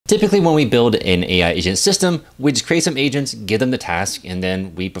Typically, when we build an AI agent system, we just create some agents, give them the task, and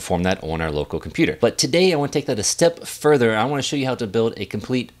then we perform that on our local computer. But today I want to take that a step further. I want to show you how to build a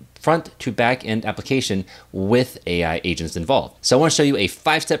complete front to back end application with AI agents involved. So I want to show you a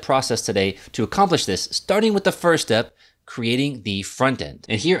 5-step process today to accomplish this, starting with the first step, creating the front end.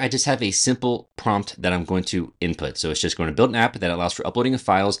 And here I just have a simple prompt that I'm going to input. So it's just going to build an app that allows for uploading of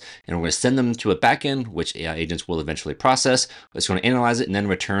files, and we're going to send them to a backend, which AI agents will eventually process. It's going to analyze it and then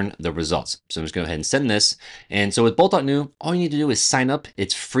return the results. So I'm just going to go ahead and send this. And so with Bolt.new, all you need to do is sign up.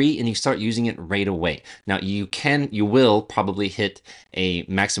 It's free and you start using it right away. Now you will probably hit a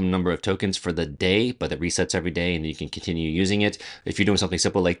maximum number of tokens for the day, but it resets every day and you can continue using it. If you're doing something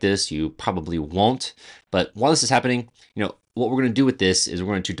simple like this, you probably won't. But while this is happening, what we're going to do with this is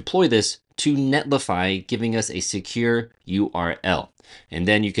we're going to deploy this to Netlify, giving us a secure URL. And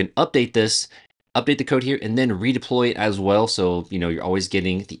then you can update this, update the code here, and then redeploy it as well. So, you're always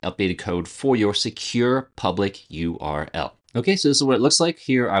getting the updated code for your secure public URL. Okay, so this is what it looks like.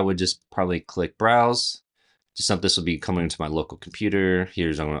 Here, I would just probably click browse. This will be coming into my local computer.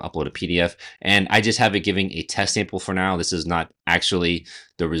 I'm going to upload a PDF, and I just have it giving a test sample for now. This is not actually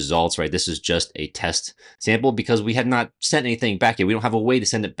the results, right? This is just a test sample because we have not sent anything back yet. We don't have a way to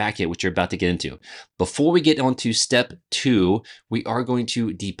send it back yet, which you're about to get into. Before we get on to step 2, we are going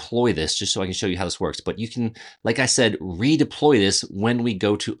to deploy this just so I can show you how this works. But you can, like I said, redeploy this when we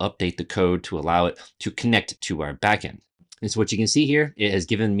go to update the code to allow it to connect to our backend. And so what you can see here, it has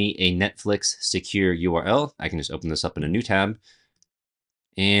given me a Netflix secure URL. I can just open this up in a new tab.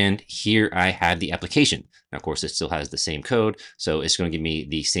 And here I have the application. Now, of course, it still has the same code, so it's going to give me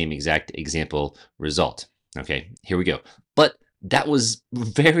the same exact example result. Okay, here we go. But that was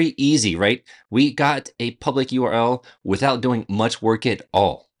very easy, right? We got a public URL without doing much work at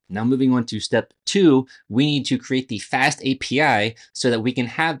all. Now moving on to step 2, we need to create the FastAPI so that we can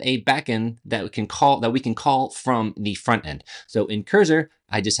have a backend that we can call from the front end. So in Cursor,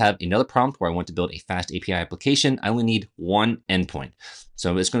 I just have another prompt where I want to build a FastAPI application. I only need one endpoint.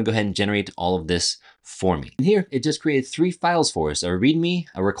 So it's going to go ahead and generate all of this for me. And here, it just created 3 files for us, a README,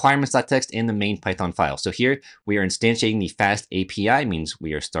 a requirements.txt, and the main Python file. So here we are instantiating the FastAPI, means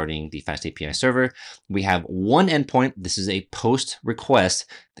we are starting the FastAPI server. We have one endpoint. This is a post request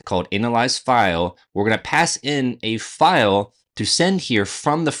called analyze file. We're going to pass in a file to send here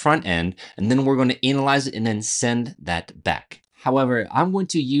from the front end, and then we're going to analyze it and then send that back. However, I'm going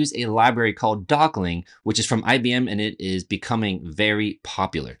to use a library called Docling, which is from IBM, and it is becoming very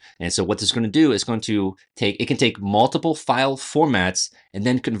popular. And so what this is going to do is it can take multiple file formats and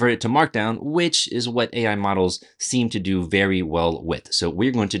then convert it to Markdown, which is what AI models seem to do very well with. So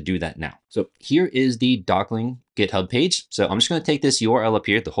we're going to do that now. So here is the Docling GitHub page. So I'm just going to take this URL up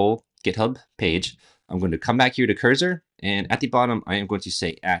here, the whole GitHub page. I'm going to come back here to Cursor, and at the bottom, I am going to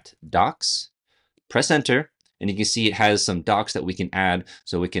say @docs, press enter. And you can see it has some docs that we can add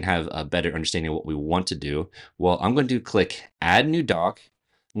so we can have a better understanding of what we want to do. Well, I'm going to click add new doc.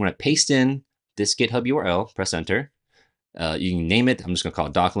 I'm going to paste in this GitHub URL, press enter. You can name it. I'm just going to call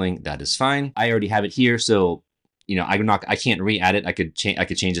it Docling. That is fine. I already have it here. So, I can't re-add it. I could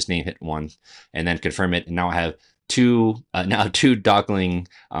change this name, hit 1, and then confirm it. And now I have two Docling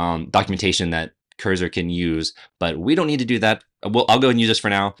documentation that Cursor can use, but we don't need to do that. I'll go ahead and use this for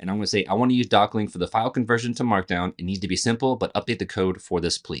now. And I'm going to say, I want to use Docling for the file conversion to Markdown. It needs to be simple, but update the code for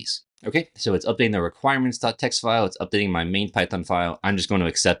this, please. Okay, so it's updating the requirements.txt file. It's updating my main Python file. I'm just going to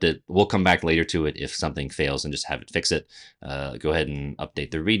accept it. We'll come back later to it if something fails and just have it fix it. Go ahead and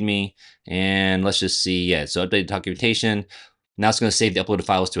update the README. And let's just see. Yeah, so updated documentation. Now it's going to save the uploaded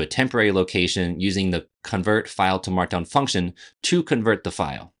files to a temporary location using the convert file to Markdown function to convert the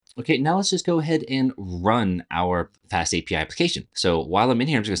file. Okay, now let's just go ahead and run our FastAPI application. So while I'm in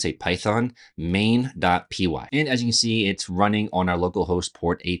here, I'm just gonna say Python main.py. And as you can see, it's running on our localhost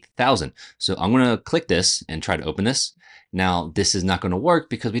port 8000. So I'm gonna click this and try to open this. Now, this is not gonna work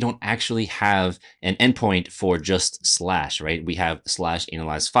because we don't actually have an endpoint for just /, right? We have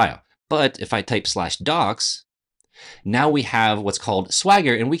 /analyze file. But if I type /docs, now we have what's called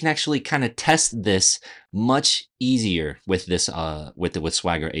Swagger, and we can actually kind of test this much easier with this with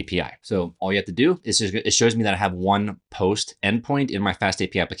Swagger API. So all you have to do is it shows me that I have one post endpoint in my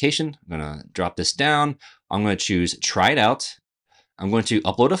FastAPI application. I'm gonna drop this down. I'm gonna choose try it out. I'm going to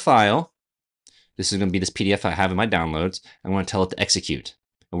upload a file. This is gonna be this PDF I have in my downloads. I'm gonna tell it to execute.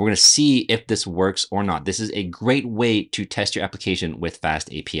 and we're going to see if this works or not. This is a great way to test your application with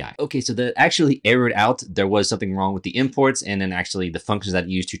FastAPI. Okay, so that actually errored out. There was something wrong with the imports and then actually the functions that it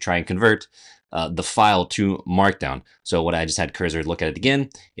used to try and convert the file to Markdown. So what I just had cursor look at it again,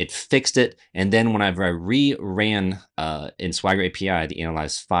 it fixed it. And then whenever I re-ran in Swagger API, the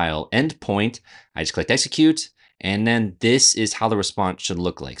analyze file endpoint, I just clicked execute. And then this is how the response should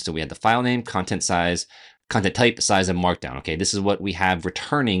look like. So we had the file name, content size, content type, size, and markdown. Okay, this is what we have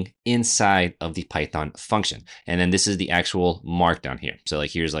returning inside of the Python function. And then this is the actual markdown here. So like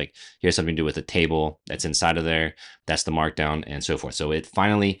here's something to do with a table that's inside of there. That's the markdown and so forth. So it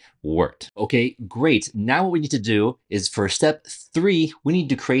finally worked. Okay, great. Now what we need to do is for step 3, we need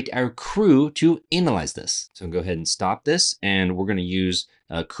to create our crew to analyze this. So go ahead and stop this. And we're going to use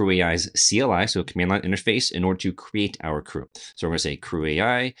CrewAI's CLI, so command line interface, in order to create our crew. So we're going to say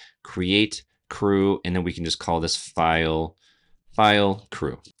CrewAI, create crew, and then we can just call this file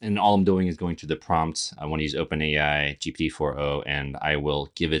crew. And all I'm doing is going to the prompt. I want to use OpenAI GPT-4o, and I will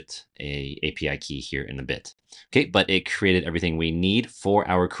give it a API key here in a bit. Okay, but it created everything we need for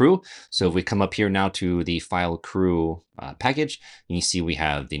our crew. So if we come up here now to the file crew package, you see we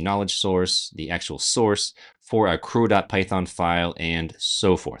have the knowledge source, the actual source for our crew.python file, and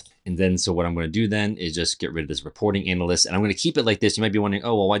so forth. And then, so what I'm going to do then is just get rid of this reporting analyst, and I'm going to keep it like this. You might be wondering,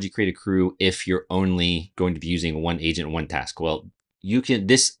 oh, well, why'd you create a crew if you're only going to be using one agent, one task? Well,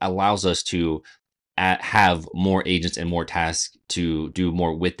 this allows us to have more agents and more tasks to do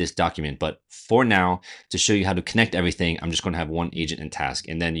more with this document. But for now, to show you how to connect everything, I'm just going to have one agent and task.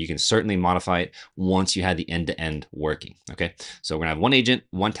 And then you can certainly modify it once you have the end-to-end working. Okay, so we're gonna have one agent,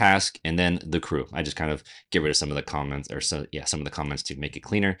 one task, and then the crew. I just kind of get rid of some of the comments, or some of the comments to make it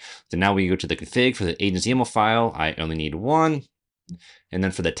cleaner. So now we go to the config for the agent's YAML file. I only need one. And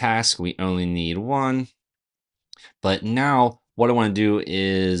then for the task, we only need one. But now what I want to do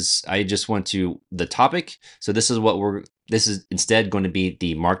is I just want to the topic. So this is instead going to be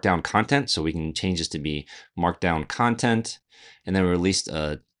the markdown content. So we can change this to be markdown content, and then we released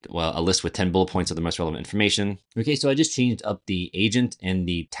a list with 10 bullet points of the most relevant information. Okay, so I just changed up the agent and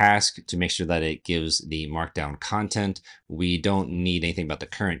the task to make sure that it gives the markdown content. We don't need anything about the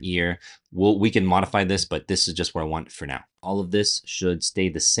current year. We can modify this, but this is just what I want for now. All of this should stay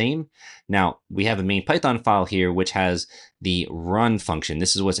the same. Now we have a main Python file here, which has the run function.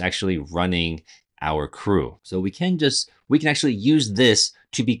 This is what's actually running our crew. So we can actually use this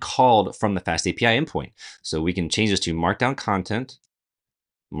to be called from the FastAPI endpoint. So we can change this to markdown content.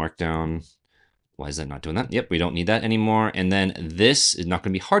 Markdown, why is that not doing that? Yep, we don't need that anymore. And then this is not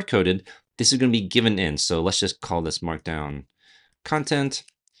going to be hard coded. This is going to be given in. So let's just call this markdown content.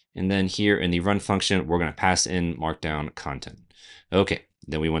 And then here in the run function, we're going to pass in markdown content. Okay,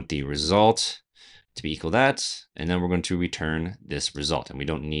 then we want the result to be equal that. And then we're going to return this result. And we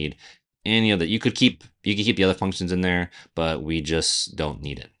don't need any of that. You could keep the other functions in there, but we just don't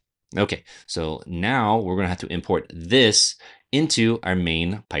need it. Okay, so now we're going to have to import this into our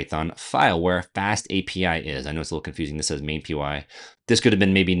main Python file where our FastAPI is. I know it's a little confusing. This says main py. This could have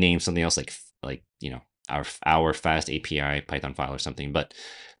been maybe named something else like our FastAPI Python file or something, but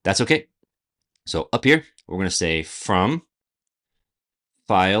that's okay. So up here, we're going to say from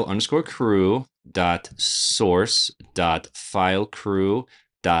file underscore crew dot source dot file crew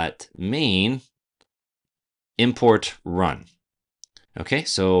dot main import run. Okay,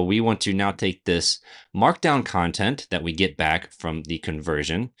 so we want to now take this markdown content that we get back from the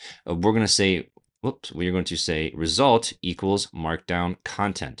conversion. We're going to say, we are going to say result equals markdown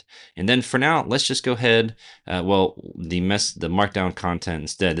content. And then for now, let's just go ahead. The markdown content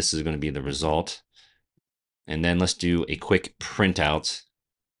instead, this is going to be the result. And then let's do a quick print out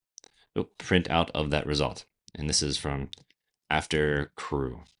of that result. And this is from after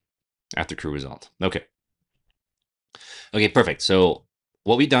crew result. Okay. Okay, perfect. So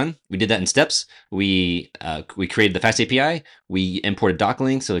what we did that in steps. We created the FastAPI. We imported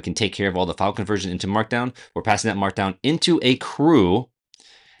doclink so it can take care of all the file conversion into Markdown. We're passing that Markdown into a crew,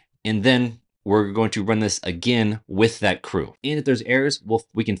 and then we're going to run this again with that crew. And if there's errors,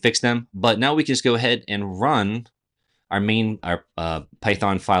 we can fix them. But now we can just go ahead and run our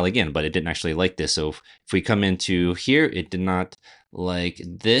Python file again, but it didn't actually like this. So if we come into here, it did not like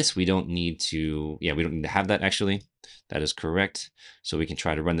this. We don't need to have that actually. That is correct. So we can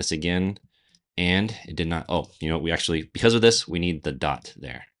try to run this again, and it did not. Oh, we actually, because of this, we need the dot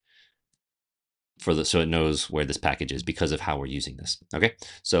there so it knows where this package is because of how we're using this. Okay,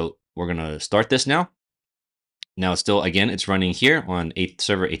 so we're gonna start this now. Now it's still, again, it's running here on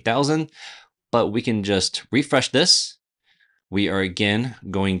server 8000, but we can just refresh this. We are again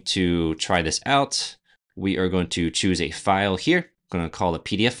going to try this out. We are going to choose a file here. going to call a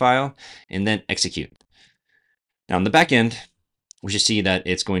PDF file, and then execute. Now in the back end, we should see that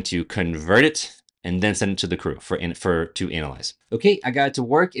it's going to convert it and then send it to the crew to analyze. Okay, I got it to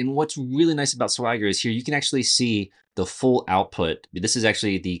work. And what's really nice about Swagger is here you can actually see the full output. This is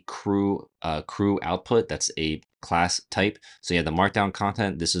actually the crew output. That's a class type. So you have the markdown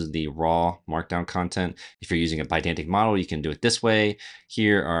content. This is the raw markdown content. If you're using a Pydantic model, you can do it this way.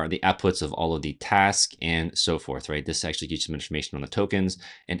 Here are the outputs of all of the tasks and so forth, right? This actually gives you some information on the tokens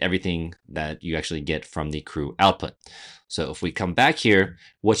and everything that you actually get from the crew output. So if we come back here,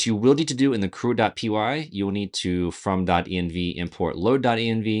 what you will need to do in the crew.py, you will need to from.env import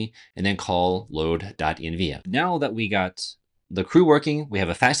load.env and then call load.env. Now that we got the crew working, we have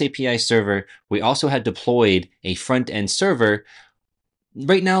a FastAPI server. We also had deployed a front-end server.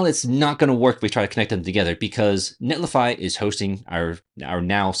 Right now, it's not going to work if we try to connect them together because Netlify is hosting our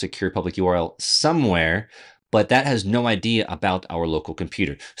now secure public URL somewhere, but that has no idea about our local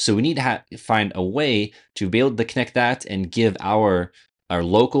computer. So we need to find a way to be able to connect that and give our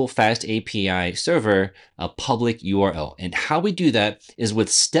local FastAPI server a public URL. And how we do that is with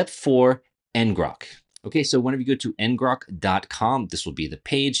step 4, ngrok. Okay, so whenever you go to ngrok.com, this will be the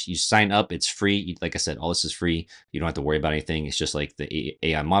page. You sign up, it's free. Like I said, all this is free. You don't have to worry about anything. It's just like the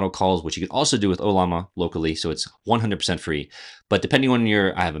AI model calls, which you can also do with Ollama locally. So it's 100% free. But depending on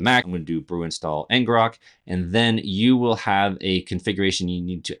I have a Mac, I'm going to do brew install ngrok, and then you will have a configuration you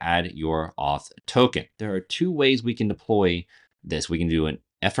need to add your auth token. There are 2 ways we can deploy this. We can do an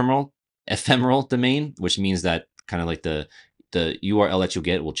ephemeral domain, which means that kind of like the URL that you'll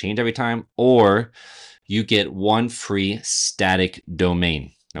get will change every time, or you get 1 free static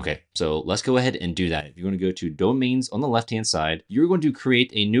domain. Okay, so let's go ahead and do that. If you're going to go to domains on the left-hand side, you're going to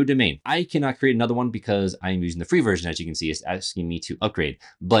create a new domain. I cannot create another one because I'm using the free version. As you can see, it's asking me to upgrade,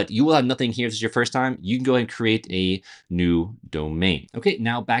 but you will have nothing here if this is your first time. You can go ahead and create a new domain. Okay,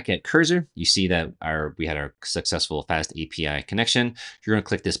 now back at Cursor, you see that we had our successful FastAPI connection. You're going to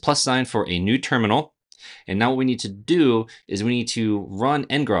click this plus sign for a new terminal. And now what we need to do is we need to run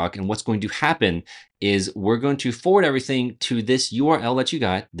ngrok, and what's going to happen is we're going to forward everything to this URL that you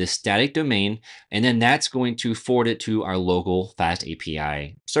got, this static domain, and then that's going to forward it to our local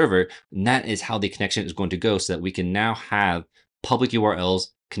FastAPI server. And that is how the connection is going to go so that we can now have public URLs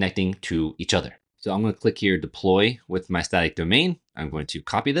connecting to each other. So I'm going to click here, deploy with my static domain. I'm going to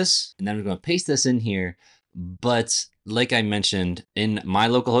copy this, and then I'm going to paste this in here. But like I mentioned, in my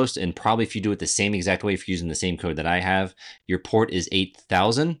localhost, and probably if you do it the same exact way, if you're using the same code that I have, your port is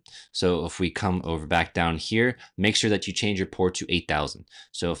 8000. So if we come over back down here, make sure that you change your port to 8000.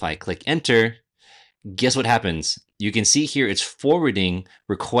 So if I click enter, guess what happens? You can see here it's forwarding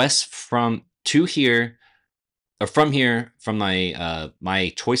requests from here, or from here, from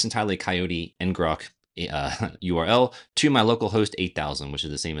my choice entirely Coyote ngrok URL to my localhost 8000, which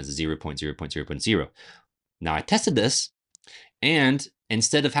is the same as 0.0.0.0. Now I tested this, and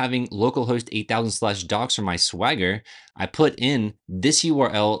instead of having localhost 8000/docs for my Swagger, I put in this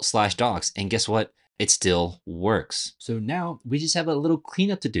URL/docs, and guess what? It still works. So now we just have a little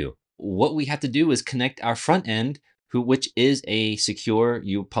cleanup to do. What we have to do is connect our front end, which is a secure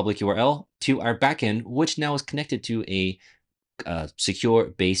public URL, to our backend, which now is connected to a secure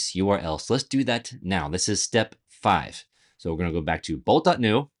base URL. So let's do that now. This is step 5. So we're going to go back to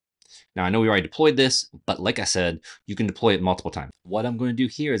Bolt.new. Now, I know we already deployed this, but like I said, you can deploy it multiple times. What I'm going to do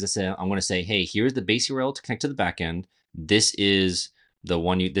here is I'm going to say, hey, here's the base URL to connect to the backend. This is the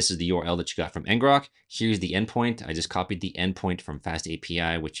URL that you got from ngrok. Here's the endpoint. I just copied the endpoint from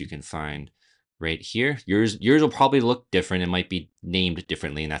FastAPI, which you can find right here. Yours will probably look different. It might be named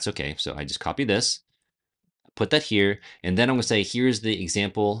differently, and that's okay. So I just copy this, put that here, and then I'm going to say, here is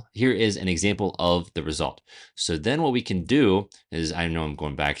an example of the result. So then what we can do is, I know I'm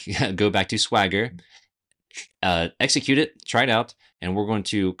going back, go back to Swagger, execute it, try it out, and we're going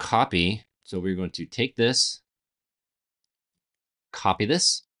to copy. So we're going to take this, copy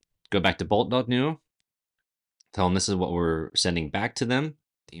this, go back to Bolt.new, tell them this is what we're sending back to them.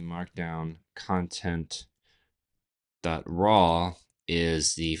 The markdown content.raw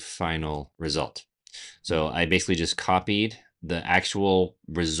is the final result. So I basically just copied the actual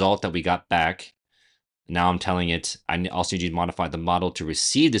result that we got back. Now I'm telling it, I also need to modify the model to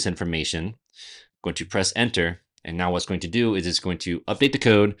receive this information. I'm going to press enter. And now what's going to do is it's going to update the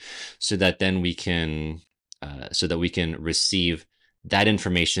code so that then we can receive that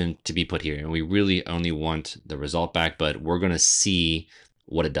information to be put here. And we really only want the result back, but we're going to see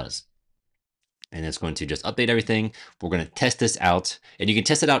what it does. And it's going to just update everything. We're going to test this out, and you can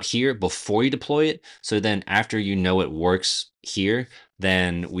test it out here before you deploy it. So then after you know it works here,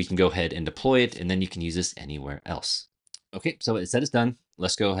 then we can go ahead and deploy it, and then you can use this anywhere else. Okay, so it said it's done.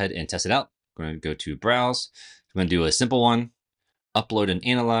 Let's go ahead and test it out. We're going to go to browse. I'm going to do a simple one, upload and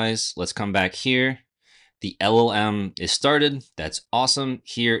analyze. Let's come back here. The LLM is started. That's awesome.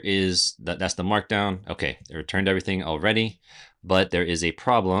 Here is that's the markdown. Okay, it returned everything already, but there is a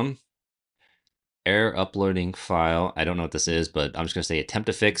problem. Error uploading file. I don't know what this is, but I'm just going to say attempt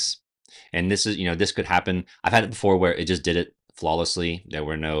to fix. And this is, this could happen. I've had it before where it just did it flawlessly. There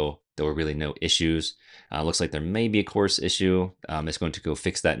were really no issues. Looks like there may be a course issue. It's going to go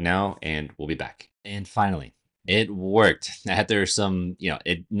fix that now, and we'll be back. And finally, it worked. After some,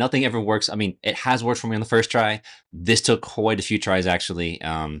 nothing ever works. I mean, it has worked for me on the first try. This took quite a few tries actually.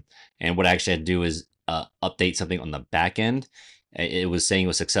 And what I actually had to do is update something on the back end. It was saying it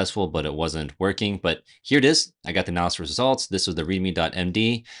was successful, but it wasn't working. But here it is. I got the analysis results. This was the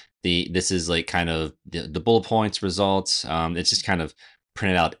readme.md. This is like kind of the bullet points results. It's just kind of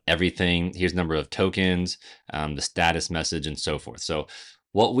printed out everything. Here's number of tokens, the status message, and so forth. So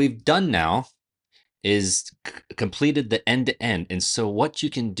what we've done now is completed the end-to-end. And so what you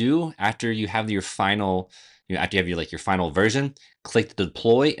can do after you have your final, after you have your final version, click the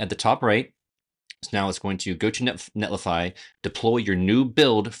deploy at the top right. So now it's going to go to Netlify, deploy your new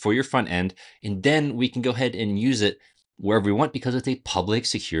build for your front end, and then we can go ahead and use it wherever we want because it's a public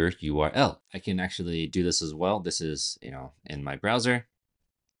secure URL. I can actually do this as well. This is, in my browser.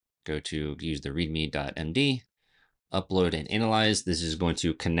 Go to use the readme.md, upload and analyze. This is going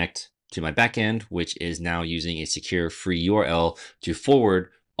to connect to my backend, which is now using a secure free URL to forward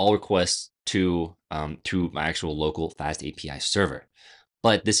all requests to my actual local FastAPI server.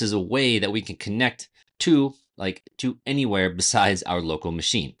 But this is a way that we can connect to anywhere besides our local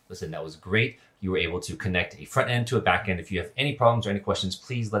machine. Listen, that was great. You were able to connect a front end to a back end. If you have any problems or any questions,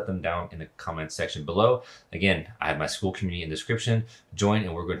 please let them down in the comments section below. Again, I have my school community in the description. Join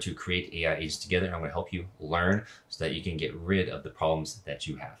and we're going to create AI agents together. I'm going to help you learn so that you can get rid of the problems that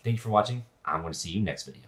you have. Thank you for watching. I'm going to see you next video.